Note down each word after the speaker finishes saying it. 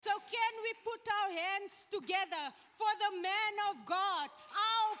together for the man of God,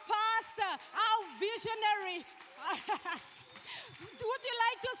 our pastor, our visionary. Would you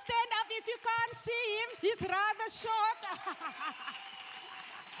like to stand up if you can't see him? He's rather short.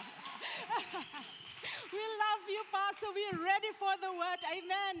 We love you, Pastor. We're ready for the word.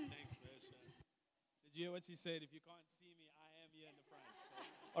 Amen. Thanks, Pastor. Did you hear what she said? If you can't see me, I am here in the front.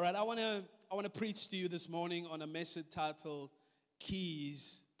 All right, I want to preach to you this morning on a message titled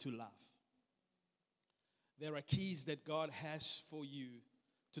Keys to Love. There are keys that God has for you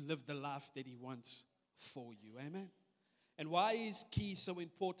to live the life that He wants for you. Amen. And why is keys so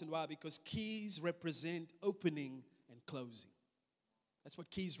important? Why? Because keys represent opening and closing. That's what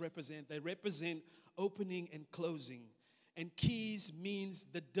keys represent. They represent opening and closing. And keys means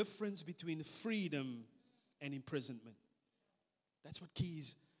the difference between freedom and imprisonment. That's what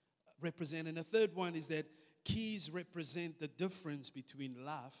keys represent. And the third one is that keys represent the difference between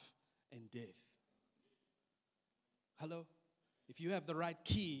life and death. Hello? If you have the right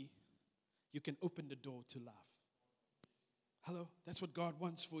key, you can open the door to life. Hello? That's what God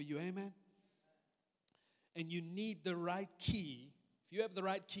wants for you. Amen? And you need the right key. If you have the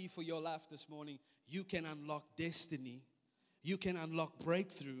right key for your life this morning, you can unlock destiny. You can unlock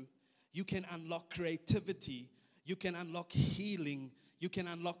breakthrough. You can unlock creativity. You can unlock healing. You can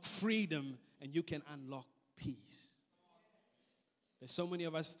unlock freedom. And you can unlock peace. There's so many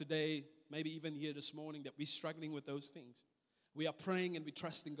of us today, maybe even here this morning, that we're struggling with those things. We are praying and we're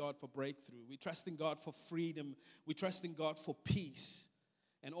trusting God for breakthrough. We're trusting God for freedom. We're trusting God for peace.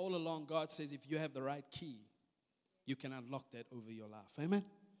 And all along, God says, if you have the right key, you can unlock that over your life. Amen?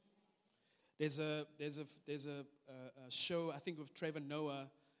 There's a show, I think with Trevor Noah,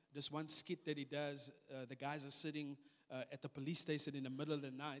 this one skit that he does. The guys are sitting at the police station in the middle of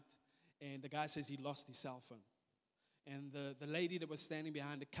the night, and the guy says he lost his cell phone. And the lady that was standing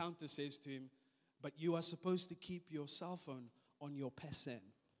behind the counter says to him, but you are supposed to keep your cell phone on your person.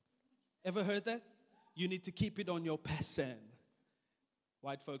 Ever heard that? You need to keep it on your person.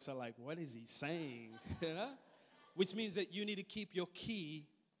 White folks are like, what is he saying? You know? Which means that you need to keep your key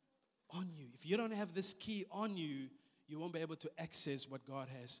on you. If you don't have this key on you, you won't be able to access what God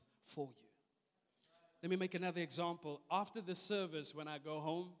has for you. Let me make another example. After the service, when I go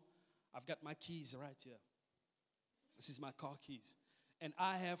home, I've got my keys right here. This is my car keys. And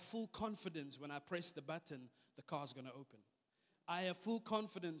I have full confidence when I press the button, the car's going to open. I have full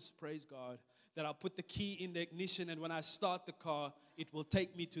confidence, praise God, that I'll put the key in the ignition, and when I start the car, it will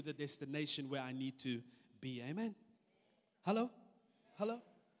take me to the destination where I need to be. Amen? Hello? Hello?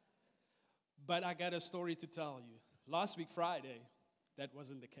 But I got a story to tell you. Last week, Friday, that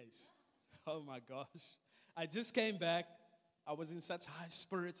wasn't the case. Oh my gosh. I just came back. I was in such high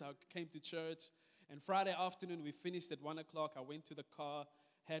spirits. I came to church. And Friday afternoon, we finished at 1 o'clock. I went to the car,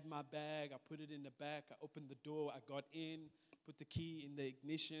 had my bag. I put it in the back. I opened the door. I got in, put the key in the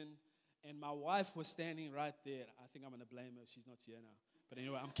ignition. And my wife was standing right there. I think I'm going to blame her. She's not here now. But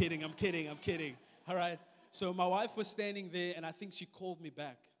anyway, I'm kidding. All right. So my wife was standing there, and I think she called me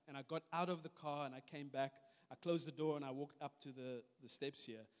back. And I got out of the car, and I came back. I closed the door, and I walked up to the steps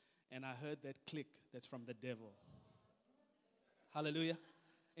here. And I heard that click. That's from the devil. Hallelujah.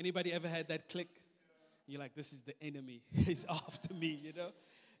 Anybody ever had that click? You're like, this is the enemy. He's after me, you know.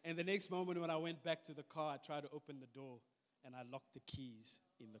 And the next moment when I went back to the car, I tried to open the door, and I locked the keys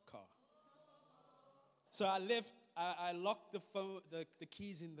in the car. So I left. I locked the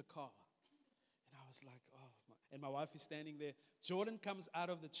keys in the car. And I was like, oh. And my wife is standing there. Jordan comes out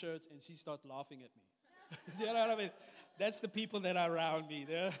of the church, and she starts laughing at me. Do you know what I mean? That's the people that are around me.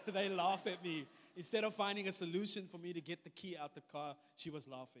 They laugh at me. Instead of finding a solution for me to get the key out the car, she was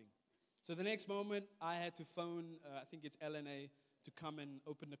laughing. So the next moment, I had to phone, I think it's LNA, to come and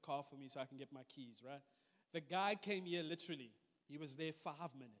open the car for me so I can get my keys, right? The guy came here literally. He was there 5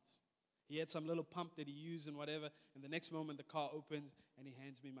 minutes. He had some little pump that he used and whatever, and the next moment the car opens and he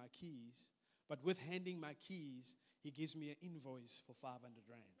hands me my keys. But with handing my keys, he gives me an invoice for 500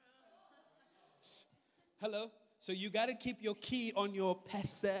 rand. Hello? So you got to keep your key on your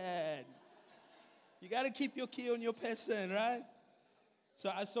person. You got to keep your key on your person, right?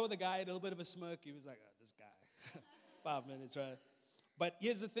 So I saw the guy, a little bit of a smirk. He was like, oh, this guy. 5 minutes, right? But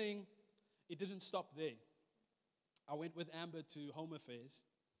here's the thing. It didn't stop there. I went with Amber to Home Affairs,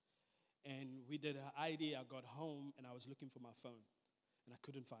 and we did an ID. I got home, and I was looking for my phone, and I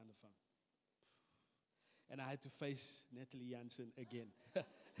couldn't find the phone. And I had to face Natalie Jansen again.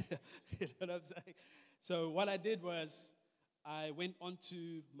 You know what I'm saying? So what I did was I went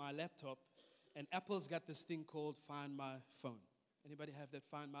onto my laptop, and Apple's got this thing called Find My Phone. Anybody have that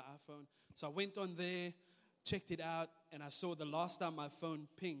Find My iPhone? So I went on there, checked it out, and I saw the last time my phone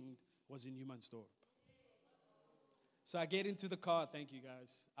pinged was in Humansdorp. So I get into the car. Thank you,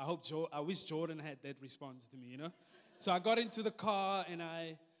 guys. I wish Jordan had that response to me, So I got into the car, and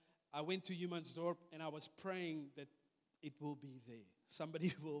I went to Humansdorp, and I was praying that it will be there.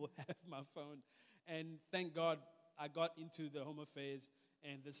 Somebody will have my phone. And thank God I got into the Home Affairs,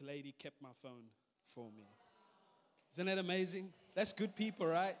 and this lady kept my phone for me. Isn't that amazing? That's good people,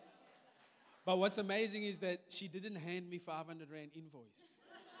 right? But what's amazing is that she didn't hand me 500 Rand invoice.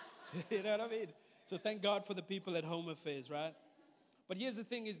 You know what I mean? So thank God for the people at Home Affairs, right? But here's the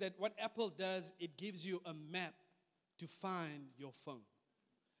thing is that what Apple does, it gives you a map to find your phone.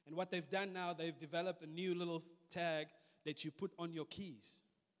 And what they've done now, they've developed a new little tag that you put on your keys.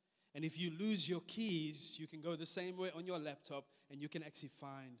 And if you lose your keys, you can go the same way on your laptop, and you can actually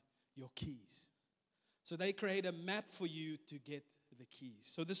find your keys. So they create a map for you to get the keys.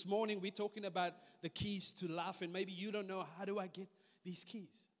 So this morning, we're talking about the keys to life, and maybe you don't know, how do I get these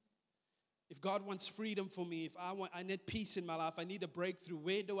keys? If God wants freedom for me, if I need peace in my life, I need a breakthrough,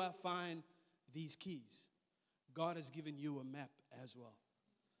 where do I find these keys? God has given you a map as well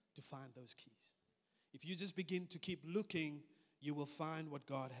to find those keys. If you just begin to keep looking, you will find what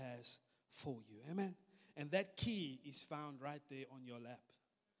God has for you. Amen? And that key is found right there on your lap.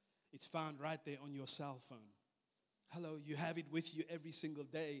 It's found right there on your cell phone. Hello, you have it with you every single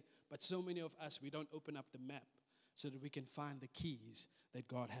day, but so many of us, we don't open up the map so that we can find the keys that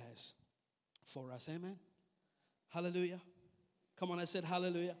God has for us. Amen? Hallelujah. Come on, I said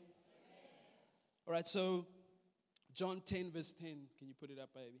hallelujah. All right, so John 10 verse 10. Can you put it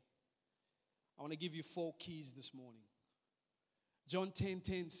up, baby? I want to give you 4 keys this morning. John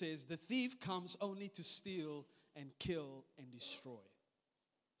 10:10 says, the thief comes only to steal and kill and destroy.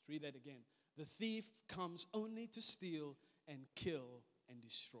 Let's read that again. The thief comes only to steal and kill and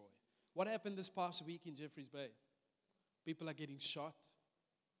destroy. What happened this past week in Jeffreys Bay? People are getting shot.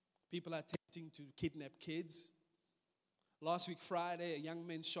 People are attempting to kidnap kids. Last week, Friday, a young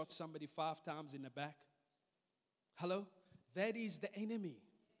man shot somebody 5 times in the back. Hello? That is the enemy.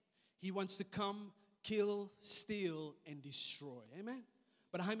 He wants to come, kill, steal, and destroy. Amen?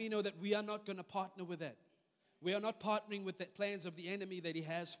 But how many know that we are not going to partner with that? We are not partnering with the plans of the enemy that he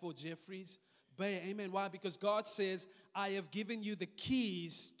has for Jeffreys Bay. Amen? Why? Because God says, I have given you the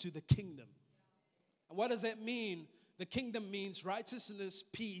keys to the kingdom. And what does that mean? The kingdom means righteousness,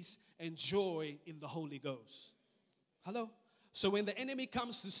 peace, and joy in the Holy Ghost. Hello? So when the enemy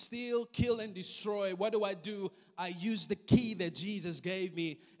comes to steal, kill, and destroy, what do? I use the key that Jesus gave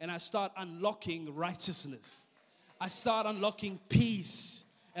me, and I start unlocking righteousness. I start unlocking peace,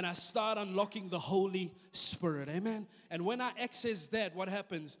 and I start unlocking the Holy Spirit. Amen? And when I access that, what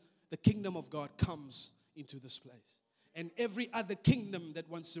happens? The kingdom of God comes into this place. And every other kingdom that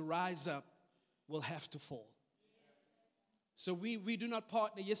wants to rise up will have to fall. So we do not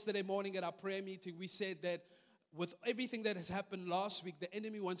partner. Yesterday morning at our prayer meeting, we said that with everything that has happened last week, the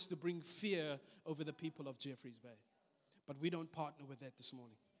enemy wants to bring fear over the people of Jeffreys Bay. But we don't partner with that this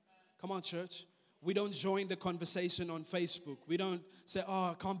morning. Come on, church. We don't join the conversation on Facebook. We don't say,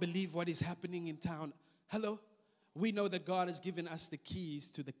 I can't believe what is happening in town. Hello? We know that God has given us the keys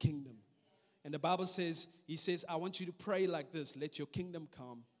to the kingdom. And the Bible says, he says, I want you to pray like this. Let your kingdom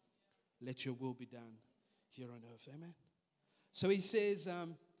come. Let your will be done here on earth. Amen? So he says,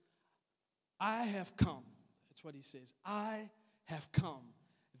 I have come. That's what he says. I have come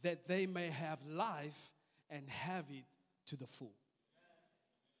that they may have life and have it to the full.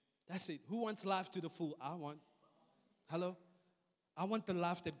 That's it. Who wants life to the full? I want. Hello? I want the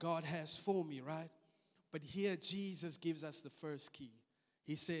life that God has for me, right? But here Jesus gives us the first key.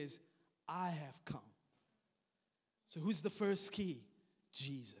 He says, I have come. So who's the first key?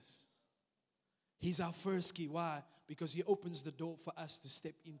 Jesus. He's our first key. Why? Because he opens the door for us to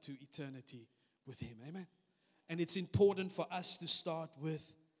step into eternity with him. Amen? And it's important for us to start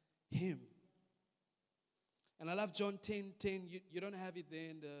with him. And I love John 10:10. You don't have it there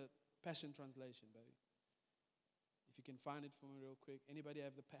in the Passion Translation, baby. If you can find it for me real quick. Anybody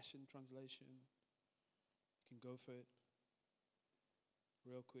have the Passion Translation? You can go for it.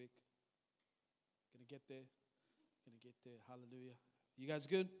 Real quick. Gonna get there. Hallelujah. You guys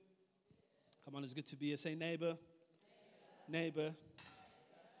good? Come on, it's good to be here. Say neighbor. Neighbor.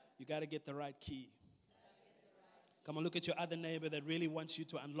 You got to get the right key. Come on, look at your other neighbor that really wants you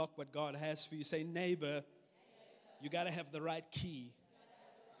to unlock what God has for you. Say, neighbor, you got to have the right key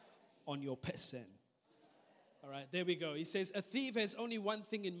on your person. All right, there we go. He says, a thief has only one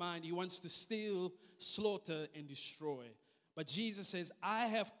thing in mind. He wants to steal, slaughter, and destroy. But Jesus says, I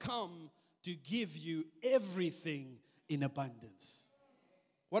have come to give you everything in abundance.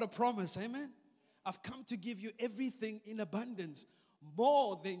 What a promise, amen? I've come to give you everything in abundance,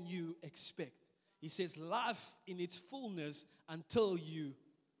 more than you expect. He says, life in its fullness until you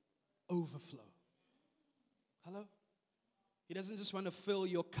overflow. Hello? He doesn't just want to fill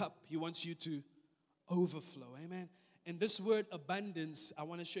your cup. He wants you to overflow. Amen? And this word abundance, I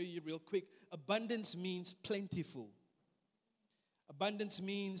want to show you real quick. Abundance means plentiful. Abundance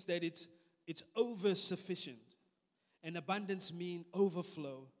means that it's over sufficient. And abundance means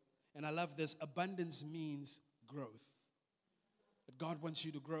overflow. And I love this. Abundance means growth. But God wants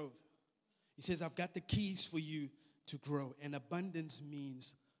you to grow. He says, I've got the keys for you to grow. And abundance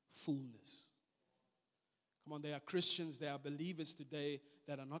means fullness. Come on, there are Christians, there are believers today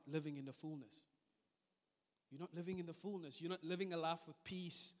that are not living in the fullness. You're not living in the fullness. You're not living a life with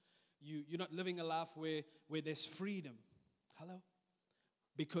peace. You're not living a life where there's freedom. Hello?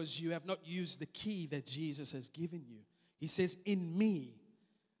 Because you have not used the key that Jesus has given you. He says, in me,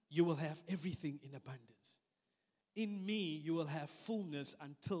 you will have everything in abundance. In me, you will have fullness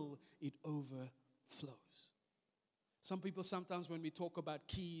until it overflows. Some people, sometimes when we talk about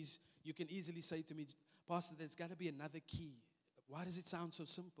keys, you can easily say to me, Pastor, there's got to be another key. Why does it sound so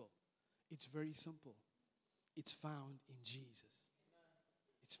simple? It's very simple. It's found in Jesus.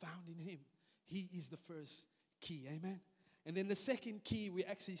 It's found in Him. He is the first key. Amen? And then the second key, we're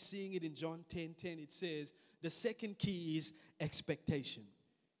actually seeing it in John 10:10. It says, the second key is expectation.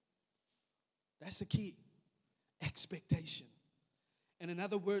 That's the key. Expectation. And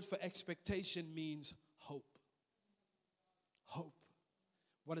another word for expectation means hope. Hope.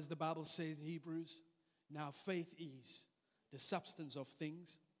 What does the Bible say in Hebrews? Now faith is the substance of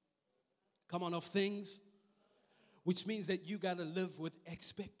things. Come on, of things. Which means that you got to live with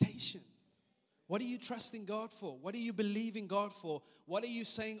expectation. What are you trusting God for? What are you believing God for? What are you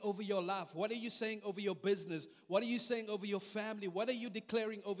saying over your life? What are you saying over your business? What are you saying over your family? What are you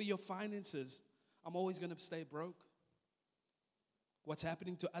declaring over your finances? I'm always going to stay broke. What's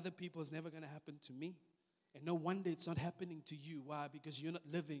happening to other people is never going to happen to me. And no wonder it's not happening to you. Why? Because you're not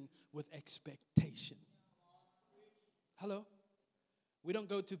living with expectation. Hello? We don't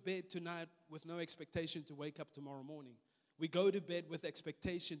go to bed tonight with no expectation to wake up tomorrow morning. We go to bed with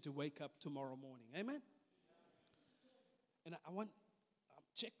expectation to wake up tomorrow morning. Amen? And I want,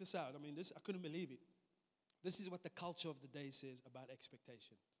 check this out. I mean, I couldn't believe it. This is what the culture of the day says about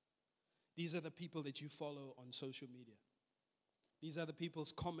expectation. These are the people that you follow on social media. These are the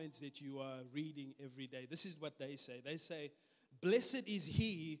people's comments that you are reading every day. This is what they say. They say, blessed is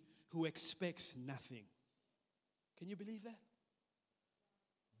he who expects nothing. Can you believe that?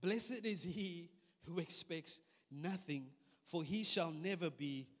 Blessed is he who expects nothing, for he shall never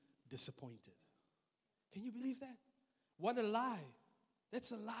be disappointed. Can you believe that? What a lie.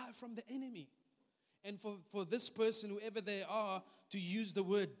 That's a lie from the enemy. And for this person, whoever they are, to use the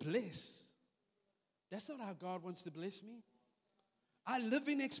word bless, that's not how God wants to bless me. I live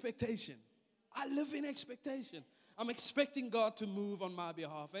in expectation. I live in expectation. I'm expecting God to move on my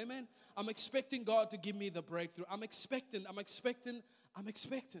behalf. Amen? I'm expecting God to give me the breakthrough. I'm expecting.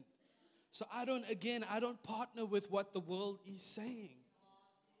 So I don't partner with what the world is saying.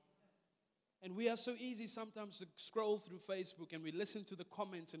 And we are so easy sometimes to scroll through Facebook and we listen to the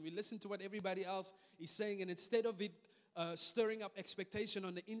comments and we listen to what everybody else is saying. And instead of it stirring up expectation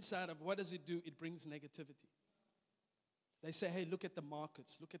on the inside of what does it do? It brings negativity. They say, hey, look at the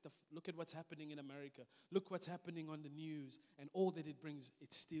markets. Look at what's happening in America. Look what's happening on the news. And all that it brings,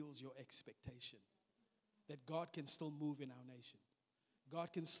 it steals your expectation that God can still move in our nation. There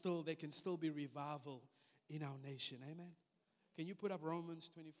can still be revival in our nation. Amen. Can you put up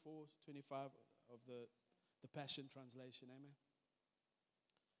Romans 24:25 of the Passion Translation? Amen.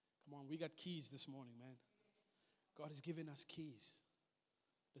 Come on, we got keys this morning, man. God has given us keys.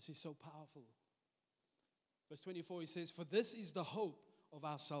 This is so powerful. Verse 24, he says, for this is the hope of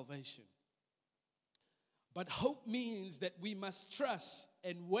our salvation. But hope means that we must trust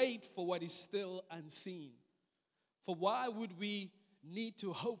and wait for what is still unseen. For why would we need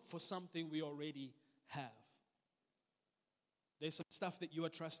to hope for something we already have? There's some stuff that you are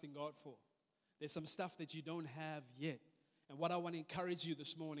trusting God for. There's some stuff that you don't have yet. And what I want to encourage you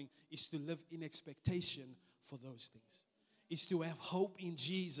this morning is to live in expectation for those things. Is to have hope in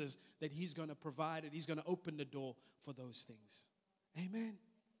Jesus that He's going to provide it. He's going to open the door for those things. Amen.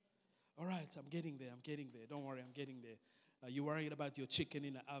 All right, I'm getting there. Don't worry, I'm getting there. You're worrying about your chicken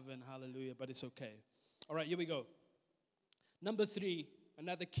in the oven. Hallelujah, but it's okay. All right, here we go. Number 3,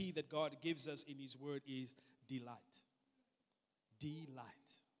 another key that God gives us in His Word is delight. Delight.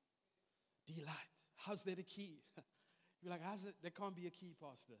 Delight. How's that a key? You're like, how's it? There can't be a key,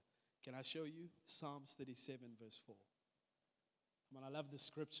 Pastor. Can I show you? Psalms 37, verse 4. Come on, I love the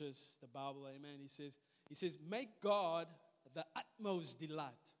scriptures, the Bible, amen. He says, make God the utmost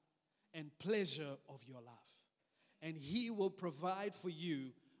delight and pleasure of your life. And He will provide for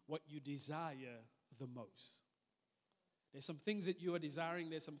you what you desire the most. There's some things that you are desiring.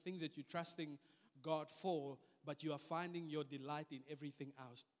 There's some things that you're trusting God for, but you are finding your delight in everything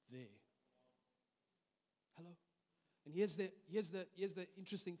else there. Hello? And here's the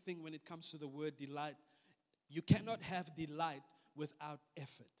interesting thing when it comes to the word delight. You cannot have delight without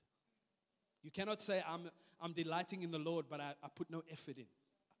effort. You cannot say, I'm delighting in the Lord, but I put no effort in.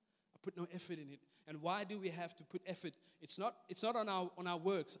 I put no effort in it. And why do we have to put effort? It's not on our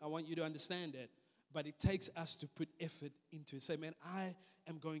works. I want you to understand that. But it takes us to put effort into it. Say, man, I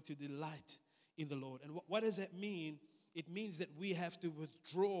am going to delight in the Lord. And what does that mean? It means that we have to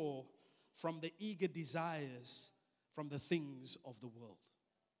withdraw from the eager desires from the things of the world.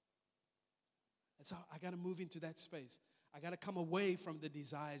 And so I got to move into that space. I got to come away from the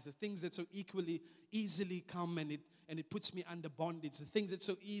desires, the things that so easily come and it puts me under bondage, the things that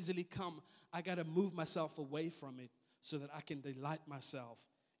so easily come. I got to move myself away from it so that I can delight myself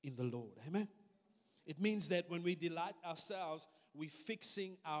in the Lord. Amen? It means that when we delight ourselves, we're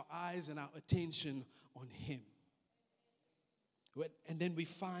fixing our eyes and our attention on Him. And then we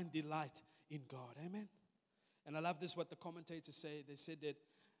find delight in God. Amen? And I love this, what the commentators say. They said that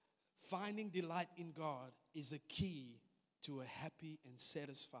finding delight in God is a key to a happy and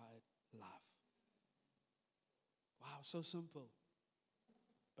satisfied life. Wow, so simple.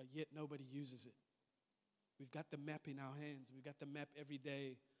 But yet nobody uses it. We've got the map in our hands. We've got the map every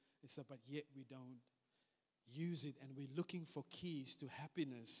day. But yet we don't use it. And we're looking for keys to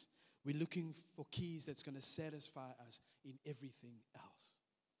happiness. We're looking for keys that's going to satisfy us in everything else.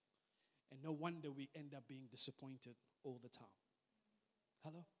 And no wonder we end up being disappointed all the time.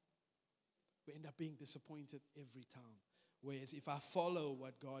 Hello? We end up being disappointed every time. Whereas if I follow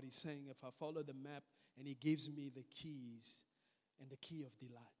what God is saying, if I follow the map and He gives me the keys and the key of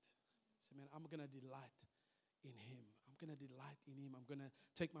delight. So, man, I'm going to delight in Him. I'm going to delight in Him. I'm going to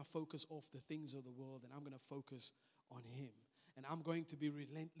take my focus off the things of the world and I'm going to focus on Him. And I'm going to be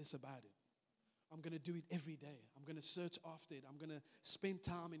relentless about it. I'm going to do it every day. I'm going to search after it. I'm going to spend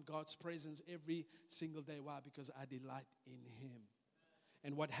time in God's presence every single day. Why? Because I delight in Him.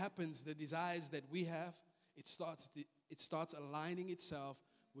 And what happens, the desires that we have, it starts aligning itself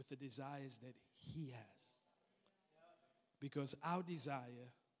with the desires that He has. Because our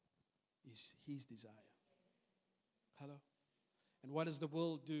desire is His desire. Hello? And what does the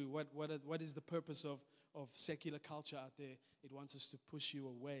world do? What is the purpose of secular culture out there? It wants us to push you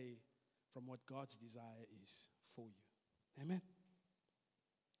away from what God's desire is for you. Amen?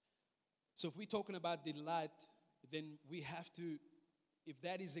 So if we're talking about delight, then we have to, if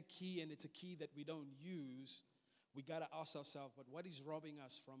that is a key and it's a key that we don't use, we got to ask ourselves, but what is robbing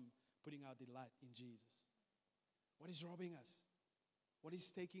us from putting our delight in Jesus? What is robbing us? What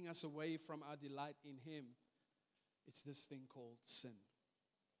is taking us away from our delight in Him? It's this thing called sin.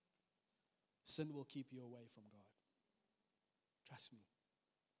 Sin will keep you away from God. Trust me.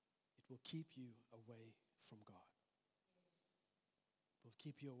 It will keep you away from God. It will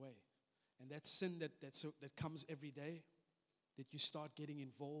keep you away. And that sin that comes every day, that you start getting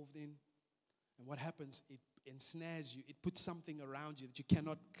involved in, and what happens, it ensnares you. It puts something around you that you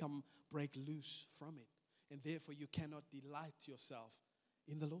cannot break loose from it. And therefore, you cannot delight yourself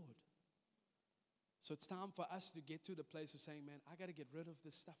in the Lord. So it's time for us to get to the place of saying, man, I got to get rid of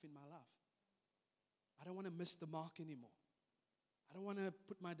this stuff in my life. I don't want to miss the mark anymore. I don't want to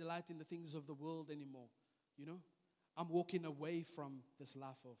put my delight in the things of the world anymore. You know, I'm walking away from this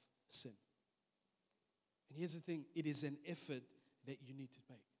life of sin. And here's the thing, it is an effort that you need to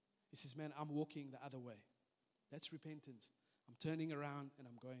make. He says, man, I'm walking the other way. That's repentance. I'm turning around and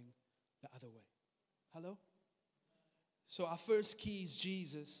I'm going the other way. Hello? So our first key is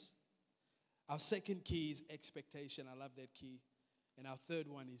Jesus. Our second key is expectation. I love that key. And our third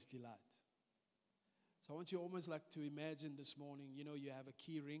one is delight. So I want you almost like to imagine this morning, you know, you have a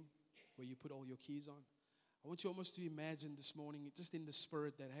key ring where you put all your keys on. I want you almost to imagine this morning, just in the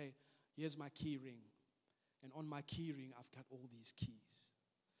spirit that, hey, here's my key ring. And on my key ring, I've got all these keys.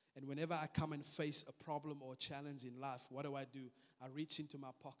 And whenever I come and face a problem or a challenge in life, what do? I reach into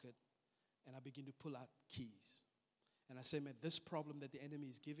my pocket and I begin to pull out keys. And I say, man, this problem that the enemy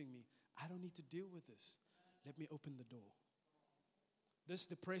is giving me, I don't need to deal with this. Let me open the door. This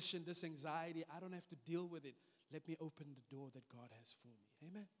depression, this anxiety, I don't have to deal with it. Let me open the door that God has for me.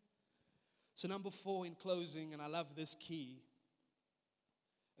 Amen. So number 4 in closing, and I love this key.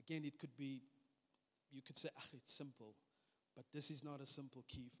 Again, it could be, you could say, it's simple. But this is not a simple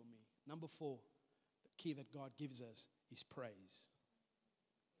key for me. Number 4, the key that God gives us is praise.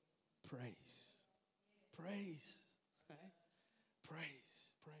 Praise. Praise. Right?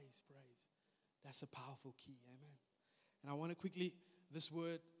 Praise. Praise. Praise. That's a powerful key. Amen. And I want to quickly, this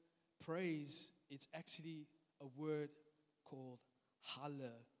word praise, it's actually a word called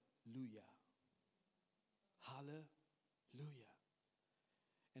hallelujah. Hallelujah.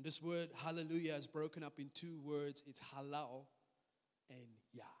 And this word hallelujah is broken up in two words. It's halal and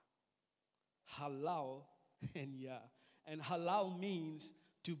yah. Halal and yah. And halal means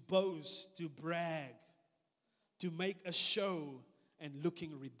to boast, to brag, to make a show and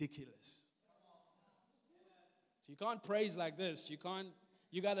looking ridiculous. So you can't praise like this. You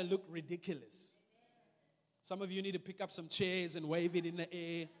got to look ridiculous. Some of you need to pick up some chairs and wave it in the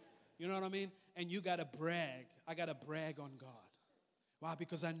air. You know what I mean? And you got to brag. I got to brag on God. Why?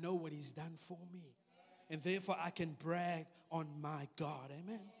 Because I know what He's done for me. And therefore I can brag on my God.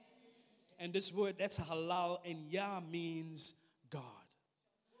 Amen. And this word, that's halal, and yah means God.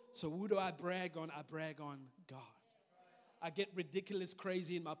 So who do I brag on? I brag on God. I get ridiculous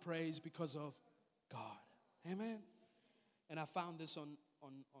crazy in my praise because of God. Amen. And I found this on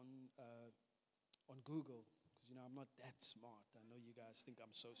Google, because I'm not that smart. I know you guys think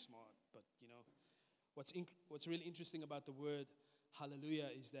I'm so smart, but what's really interesting about the word hallelujah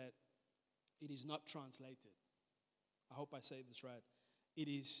is that it is not translated. I hope I say this right. It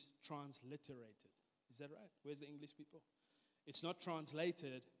is transliterated. Is that right? Where's the English people? It's not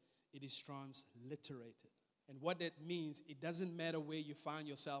translated, it is transliterated. And what that means, it doesn't matter where you find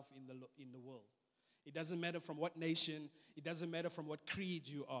yourself in the world. It doesn't matter from what nation, it doesn't matter from what creed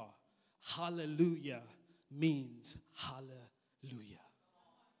you are. Hallelujah means hallelujah.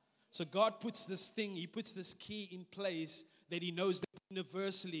 So God puts this thing, He puts this key in place that He knows that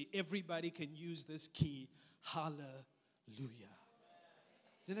universally everybody can use this key. Hallelujah.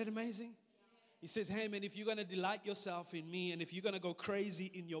 Isn't that amazing? He says, hey man, if you're going to delight yourself in me and if you're going to go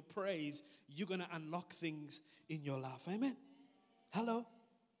crazy in your praise, you're going to unlock things in your life. Amen? Hello?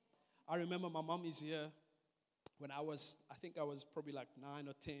 I remember my mom is here when I think I was probably like 9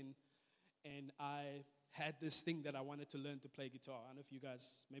 or 10, and I had this thing that I wanted to learn to play guitar. I don't know if you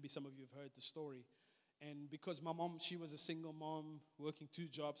guys, maybe some of you have heard the story. And because my mom, she was a single mom, working 2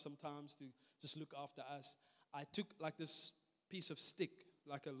 jobs sometimes to just look after us, I took like this piece of stick,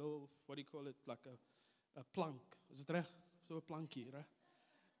 like a little, what do you call it, like a plank. Is it right? So a plankie, right?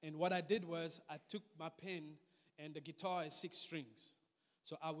 And what I did was I took my pen, and the guitar is 6 strings.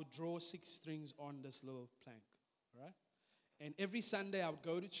 So I would draw 6 strings on this little plank, right? And every Sunday I would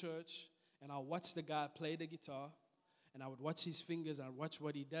go to church, and I'll watch the guy play the guitar, and I would watch his fingers, and I'd watch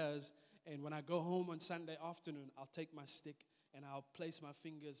what he does. And when I go home on Sunday afternoon, I'll take my stick, and I'll place my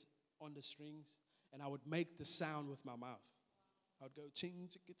fingers on the strings, and I would make the sound with my mouth. I would go ching,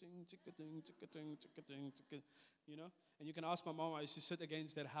 chicka, ching, chicka, ching, chicka, ching, chicka, ching, chicka, And you can ask my mom, I used to sit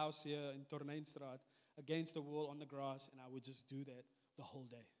against that house here in Torneinstraat, against the wall on the grass, and I would just do that the whole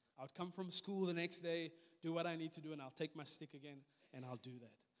day. I would come from school the next day, do what I need to do, and I'll take my stick again, and I'll do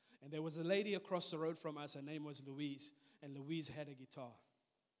that. And there was a lady across the road from us, her name was Louise, and Louise had a guitar.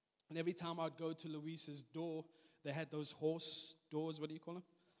 And every time I'd go to Louise's door, they had those horse doors, what do you call them?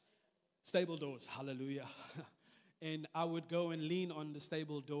 Stable doors, hallelujah. And I would go and lean on the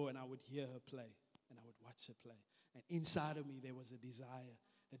stable door, and I would hear her play, and I would watch her play. And inside of me, there was a desire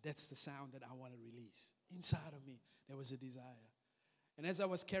that's the sound that I want to release. Inside of me, there was a desire. And as I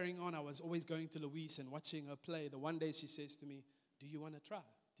was carrying on, I was always going to Louise and watching her play. The one day she says to me, do you want to try?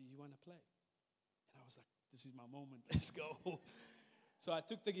 Do you want to play? And I was like, this is my moment. Let's go. So I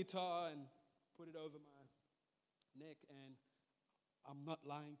took the guitar and put it over my neck, and I'm not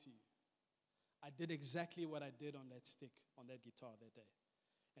lying to you. I did exactly what I did on that stick, on that guitar that day.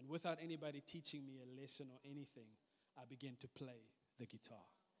 And without anybody teaching me a lesson or anything, I began to play the guitar.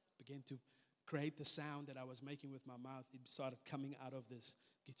 Began to create the sound that I was making with my mouth. It started coming out of this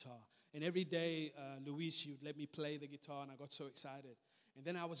guitar. And every day, Louise, she would let me play the guitar, and I got so excited. And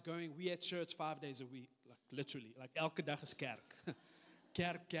then we had church 5 days a week, like literally, like elke dag is kerk.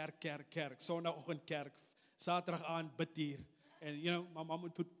 Kerk. Sondagoggend kerk. Saterdag aan bid hier. And, my mom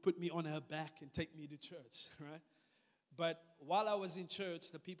would put me on her back and take me to church, right? But while I was in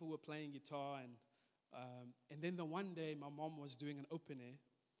church, the people were playing guitar. And then the one day, my mom was doing an open air,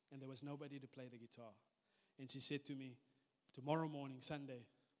 and there was nobody to play the guitar. And she said to me, tomorrow morning, Sunday,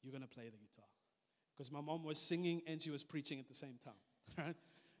 you're going to play the guitar. Because my mom was singing and she was preaching at the same time, right?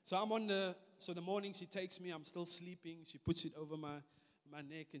 So the morning she takes me, I'm still sleeping. She puts it over my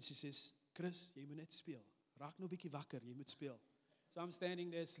neck, and she says, Chris, jy moet net speel. Raak nou bietjie wakker, jy moet speel. So I'm standing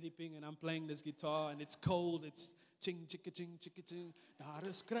there sleeping, and I'm playing this guitar, and it's cold. It's ching, chicka, ching, chicka, ching. Daar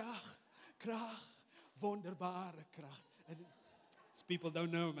is krag, wonderbare krag. And people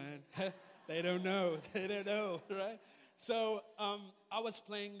don't know, man. They don't know, right? So I was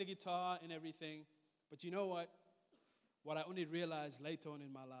playing the guitar and everything. But you know what? What I only realized later on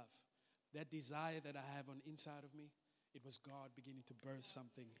in my life, that desire that I have on the inside of me, it was God beginning to birth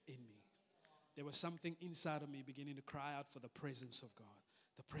something in me. There was something inside of me beginning to cry out for the presence of God.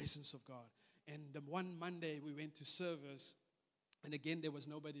 The presence of God. And the one Monday we went to service, and again there was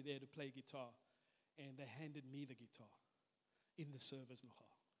nobody there to play guitar. And they handed me the guitar in the service nogal.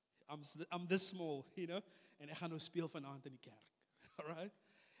 I'm this small, you know. En ek gaan nou speel vanaand in die kerk. All right?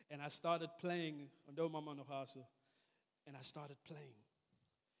 And I started playing, onthou mama nog haar so. And I started playing.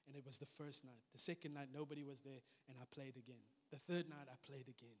 And it was the first night. The second night, nobody was there, and I played again. The third night, I played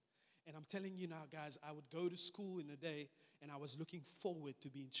again. And I'm telling you now, guys, I would go to school in the day, and I was looking forward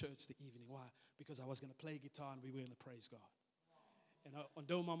to be in church the evening. Why? Because I was going to play guitar, and we were going to praise God. And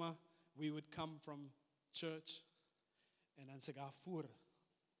onthou mama, we would come from church, and dan sê ek haar voor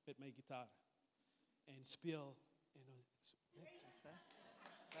met my gitaar. En speel, en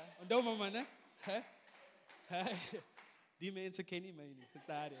onthou mama, né? Die mense ken nie my nie,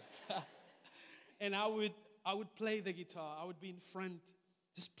 verstaan jy? And I would play the guitar. I would be in front,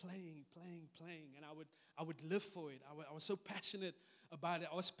 just playing. And I would live for it. I was so passionate about it.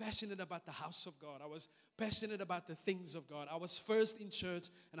 I was passionate about the house of God. I was passionate about the things of God. I was first in church,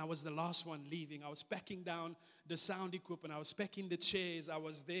 and I was the last one leaving. I was packing down the sound equipment. I was packing the chairs. I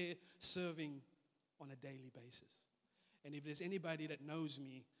was there serving on a daily basis. And if there's anybody that knows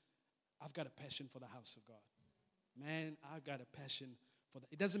me, I've got a passion for the house of God. Man, I've got a passion for that.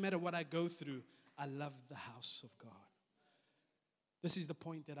 It doesn't matter what I go through. I love the house of God. This is the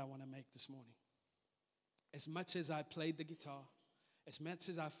point that I want to make this morning. As much as I played the guitar, as much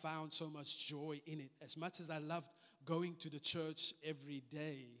as I found so much joy in it, as much as I loved going to the church every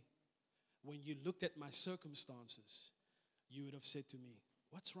day, when you looked at my circumstances, you would have said to me,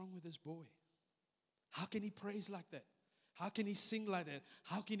 what's wrong with this boy? How can he praise like that? How can he sing like that?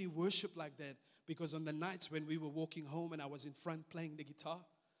 How can he worship like that? Because on the nights when we were walking home and I was in front playing the guitar,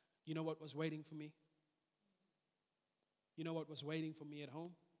 you know what was waiting for me? You know what was waiting for me at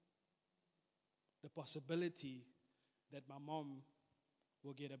home? The possibility that my mom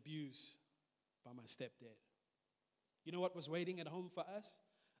will get abused by my stepdad. You know what was waiting at home for us?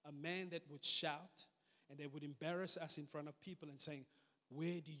 A man that would shout and they would embarrass us in front of people and saying,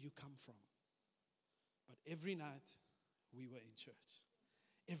 where do you come from? But every night we were in church.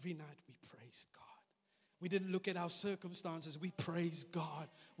 Every night we praised God. We didn't look at our circumstances. We praised God.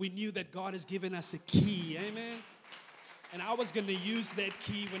 We knew that God has given us a key. Amen? And I was going to use that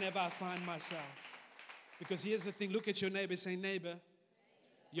key whenever I find myself. Because here's the thing. Look at your neighbor. Say, neighbor,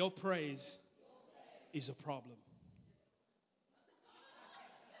 your praise is a problem.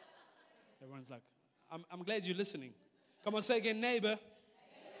 Everyone's like, I'm glad you're listening. Come on, say again, neighbor,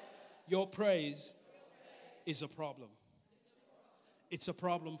 your praise is a problem. It's a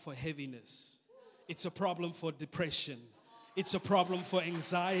problem for heaviness. It's a problem for depression. It's a problem for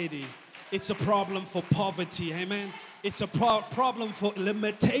anxiety. It's a problem for poverty. Amen. It's a problem for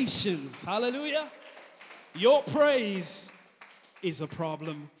limitations. Hallelujah. Your praise is a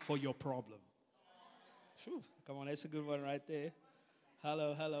problem for your problem. Whew. Come on, that's a good one right there.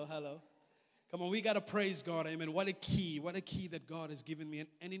 Hello. Come on, we got to praise God. Amen. What a key that God has given me.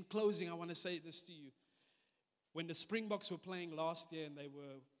 And in closing, I want to say this to you. When the Springboks were playing last year and they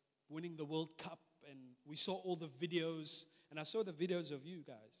were winning the World Cup, and we saw all the videos, and I saw the videos of you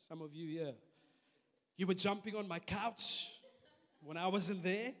guys, some of you here. You were jumping on my couch when I wasn't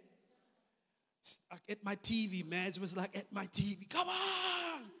there. At my TV, Madge was like, at my TV, come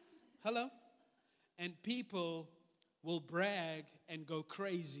on! Hello? And people will brag and go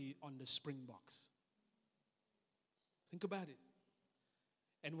crazy on the Springboks. Think about it.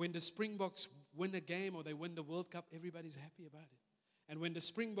 And when the Springboks win a game or they win the World Cup, everybody's happy about it. And when the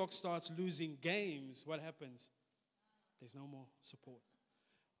Springboks starts losing games, what happens? There's no more support.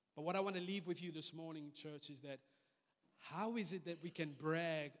 But what I want to leave with you this morning, church, is that how is it that we can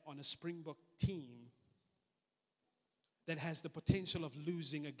brag on a Springbok team that has the potential of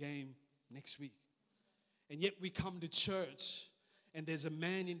losing a game next week? And yet we come to church and there's a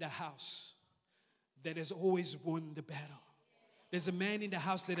man in the house that has always won the battle. There's a man in the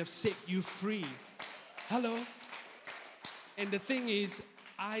house that has set you free. Hello? And the thing is,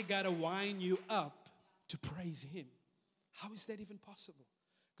 I got to wind you up to praise him. How is that even possible?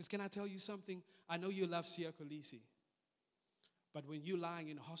 Because can I tell you something? I know you love Siya Kolisi. But when you're lying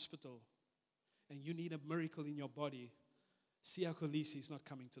in a hospital and you need a miracle in your body, Siya Kolisi is not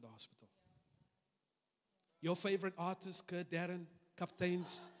coming to the hospital. Your favorite artist, Kurt Darren,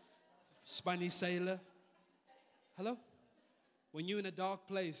 Captains, Spani Sailor. Hello? When you're in a dark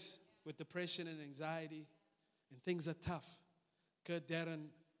place with depression and anxiety, and things are tough, Kurt Darren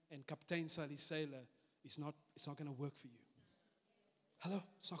and Captain Sally Sailor, it's not going to work for you. Hello?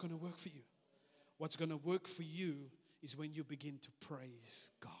 It's not going to work for you. What's going to work for you is when you begin to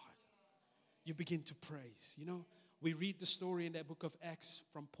praise God. You begin to praise. You know, we read the story in that book of Acts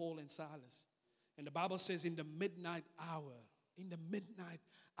from Paul and Silas. And the Bible says in the midnight hour,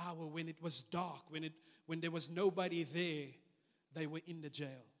 when it was dark, when there was nobody there, they were in the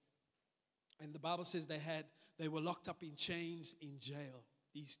jail. And the Bible says they were locked up in chains in jail,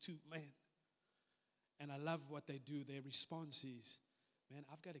 these two men. And I love what they do. Their response is, man,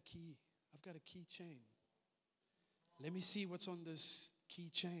 I've got a key. I've got a key chain. Let me see what's on this key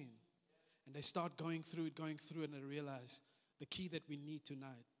chain. And they start going through it, and they realize the key that we need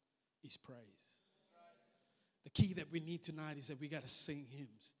tonight is praise. The key that we need tonight is that we got to sing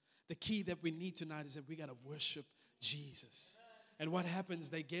hymns. The key that we need tonight is that we got to worship Jesus. And what happens?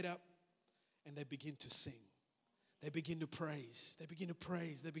 They get up and they begin to sing. They begin to praise. They begin to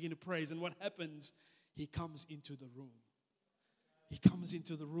praise. They begin to praise. And what happens? He comes into the room. He comes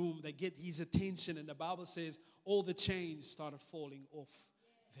into the room. They get his attention. And the Bible says all the chains started falling off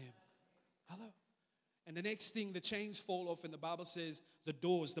them. Hello? And the next thing, the chains fall off. And the Bible says the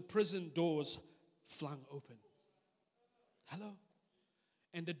prison doors flung open. Hello?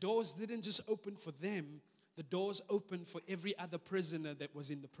 And the doors didn't just open for them. The doors opened for every other prisoner that was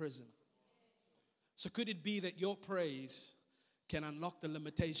in the prison. So could it be that your praise can unlock the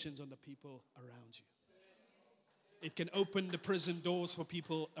limitations on the people around you? It can open the prison doors for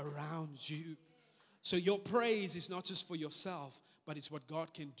people around you. So your praise is not just for yourself, but it's what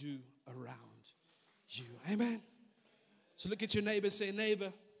God can do around you. Amen? So look at your neighbor, say,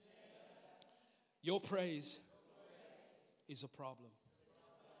 neighbor, your praise is a problem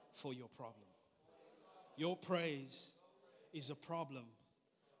for your problem. Your praise is a problem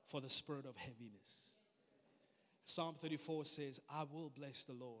for the spirit of heaviness. Psalm 34 says, I will bless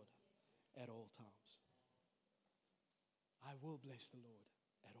the Lord at all times. I will bless the Lord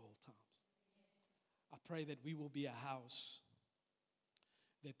at all times. I pray that we will be a house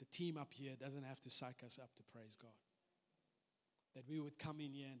that the team up here doesn't have to psych us up to praise God. That we would come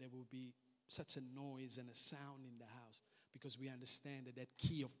in here and there will be such a noise and a sound in the house because we understand that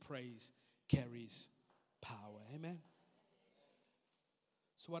key of praise carries power. Amen?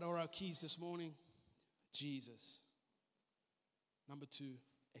 So what are our keys this morning? Jesus. Number 2,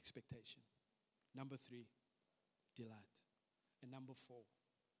 expectation. Number 3, delight. And number 4,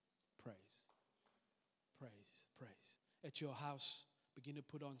 praise. Praise, praise. At your house, begin to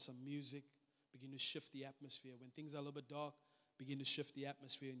put on some music. Begin to shift the atmosphere. When things are a little bit dark, begin to shift the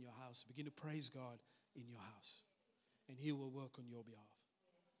atmosphere in your house. Begin to praise God in your house. And He will work on your behalf.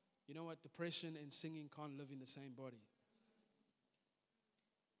 You know what? Depression and singing can't live in the same body.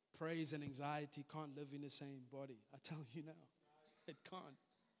 Praise and anxiety can't live in the same body. I tell you now, it can't.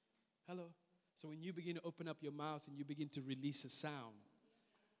 Hello? So when you begin to open up your mouth and you begin to release a sound,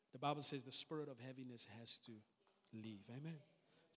 the Bible says the spirit of heaviness has to leave. Amen?